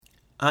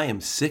I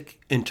am sick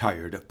and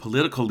tired of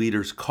political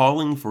leaders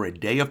calling for a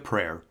day of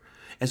prayer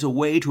as a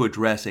way to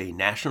address a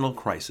national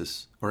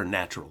crisis or a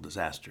natural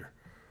disaster.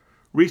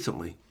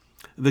 Recently,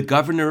 the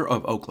governor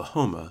of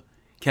Oklahoma,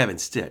 Kevin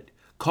Stitt,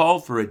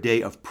 called for a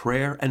day of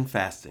prayer and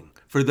fasting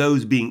for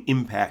those being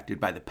impacted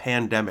by the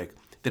pandemic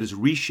that is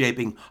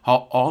reshaping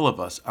how all of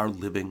us are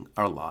living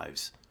our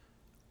lives.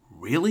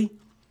 Really?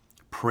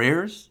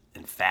 Prayers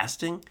and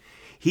fasting?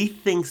 He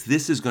thinks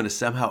this is going to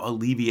somehow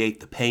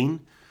alleviate the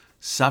pain,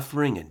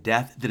 suffering, and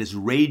death that is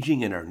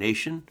raging in our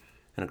nation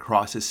and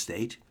across his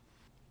state?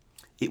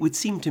 It would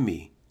seem to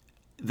me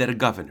that a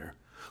governor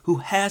who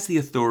has the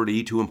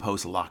authority to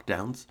impose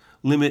lockdowns,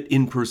 limit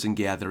in-person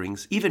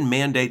gatherings, even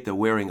mandate the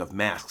wearing of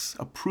masks,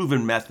 a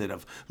proven method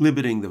of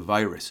limiting the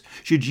virus,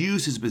 should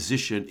use his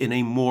position in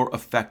a more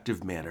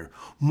effective manner,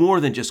 more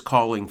than just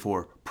calling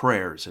for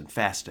prayers and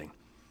fasting.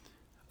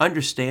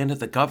 Understand that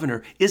the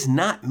governor is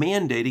not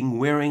mandating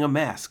wearing a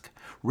mask.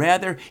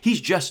 Rather,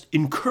 he's just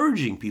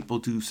encouraging people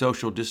to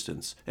social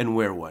distance and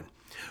wear one.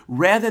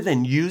 Rather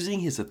than using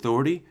his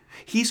authority,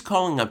 he's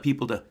calling on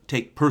people to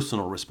take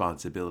personal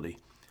responsibility.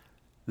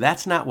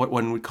 That's not what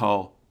one would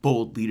call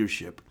bold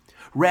leadership.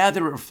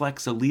 Rather, it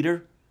reflects a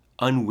leader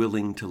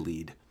unwilling to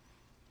lead.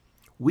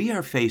 We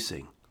are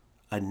facing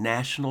a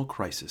national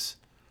crisis.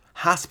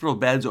 Hospital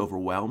beds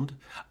overwhelmed,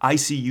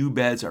 ICU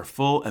beds are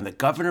full, and the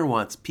governor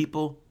wants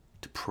people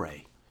to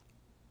pray.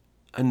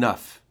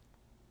 Enough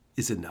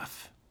is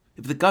enough.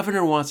 If the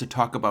governor wants to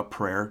talk about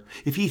prayer,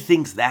 if he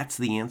thinks that's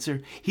the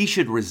answer, he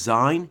should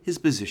resign his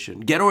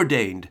position, get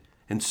ordained,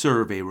 and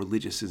serve a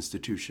religious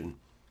institution.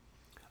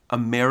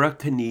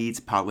 America needs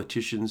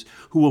politicians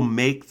who will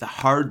make the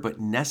hard but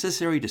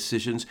necessary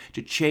decisions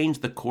to change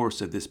the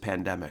course of this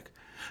pandemic.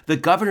 The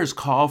governor's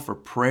call for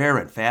prayer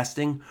and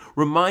fasting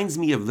reminds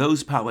me of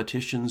those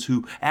politicians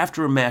who,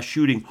 after a mass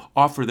shooting,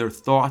 offer their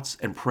thoughts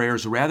and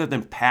prayers rather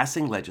than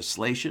passing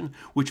legislation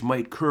which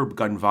might curb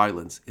gun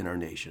violence in our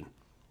nation.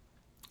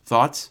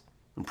 Thoughts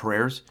and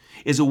prayers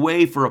is a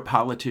way for a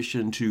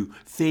politician to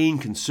feign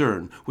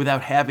concern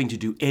without having to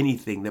do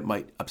anything that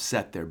might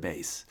upset their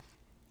base.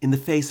 In the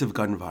face of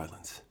gun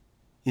violence,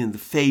 in the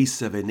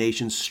face of a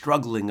nation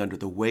struggling under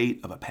the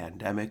weight of a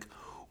pandemic,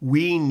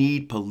 we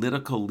need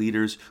political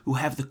leaders who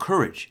have the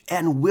courage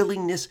and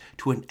willingness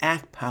to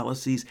enact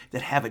policies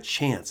that have a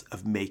chance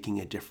of making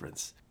a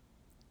difference.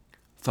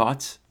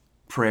 Thoughts,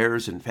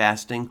 prayers, and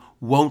fasting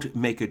won't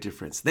make a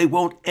difference. They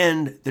won't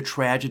end the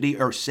tragedy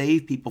or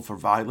save people from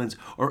violence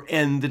or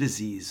end the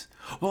disease.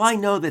 Well, I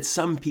know that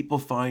some people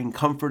find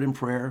comfort in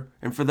prayer,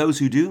 and for those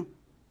who do,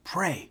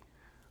 pray.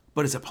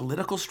 But as a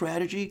political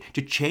strategy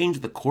to change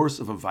the course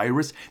of a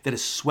virus that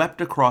has swept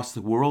across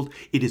the world,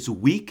 it is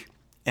weak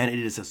and it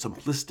is a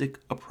simplistic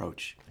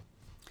approach.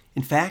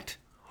 In fact,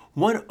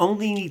 one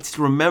only needs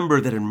to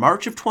remember that in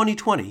March of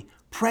 2020,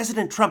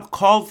 President Trump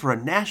called for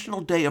a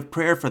national day of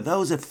prayer for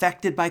those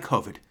affected by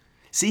COVID.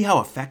 See how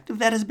effective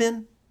that has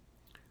been?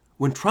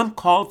 When Trump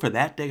called for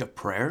that day of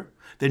prayer,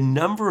 the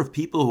number of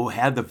people who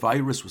had the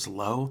virus was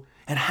low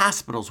and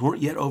hospitals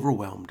weren't yet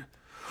overwhelmed.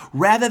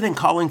 Rather than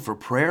calling for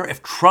prayer,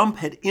 if Trump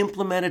had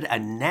implemented a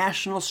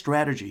national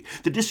strategy,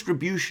 the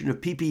distribution of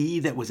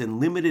PPE that was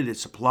in limited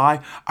supply,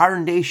 our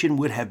nation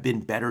would have been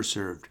better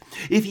served.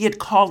 If he had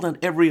called on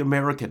every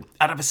American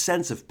out of a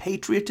sense of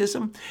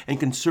patriotism and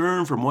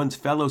concern from one's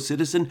fellow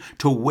citizen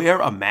to wear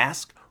a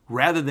mask,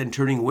 rather than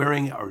turning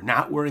wearing or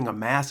not wearing a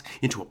mask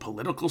into a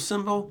political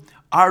symbol,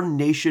 our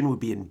nation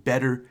would be in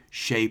better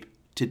shape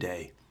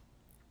today.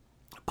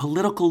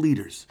 Political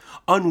leaders,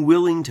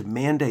 unwilling to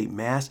mandate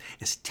masks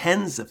as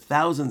tens of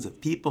thousands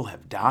of people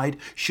have died,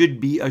 should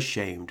be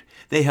ashamed.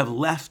 They have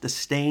left a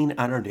stain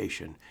on our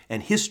nation,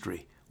 and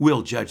history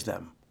will judge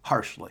them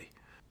harshly.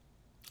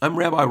 I'm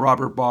Rabbi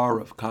Robert Barr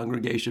of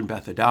Congregation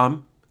Beth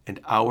Adam and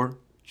our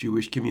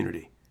Jewish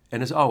community.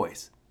 And as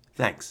always,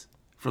 thanks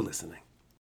for listening.